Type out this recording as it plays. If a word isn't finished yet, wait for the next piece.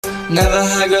Never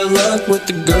had good luck with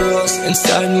the girls.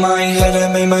 Inside my head I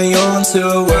made my own two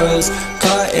worlds.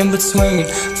 Caught in between,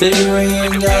 figuring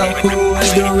out who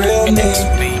is the real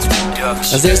me.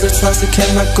 As there's a toxic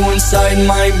chemical inside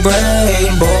my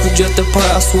brain. Both drift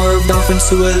apart, I swerved off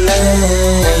into a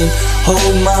lane.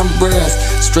 Hold my breath,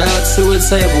 strapped to a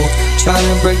table, trying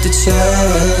to break the chain.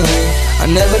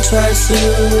 I never tried to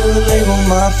label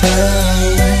my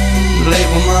pain,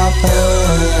 label my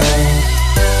pain,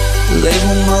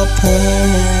 label my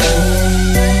pain.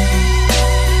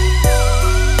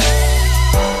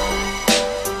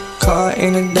 Caught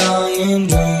in a dying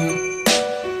dream,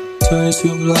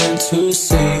 too blind to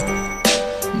see.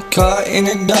 I'm caught in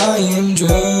a dying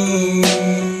dream.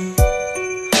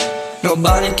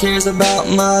 Nobody cares about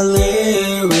my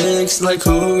lyrics. Like,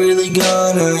 who really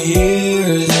gonna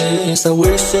hear this? I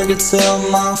wish I could tell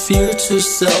my future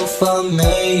self I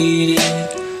made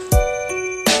it.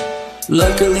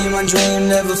 Luckily my dream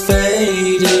never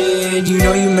faded. You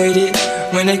know you made it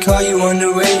when they call you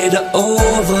underrated or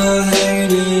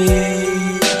overhated,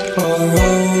 or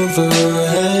overhated.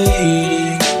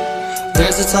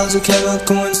 There's a toxic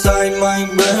chemical inside my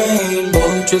brain.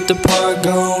 Both drift apart,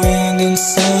 going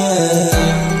insane.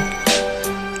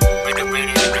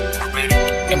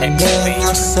 And then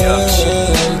I say,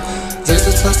 there's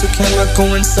a toxic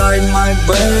chemical inside my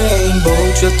brain.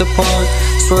 Both drift apart,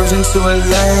 swerves into a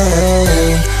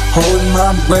lane. Hold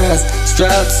my breath,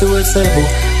 strapped to a table,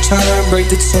 trying to break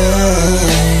the chain.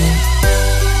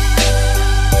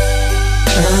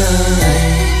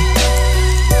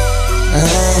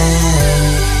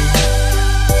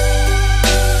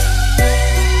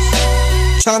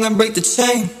 Trying to break the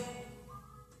chain.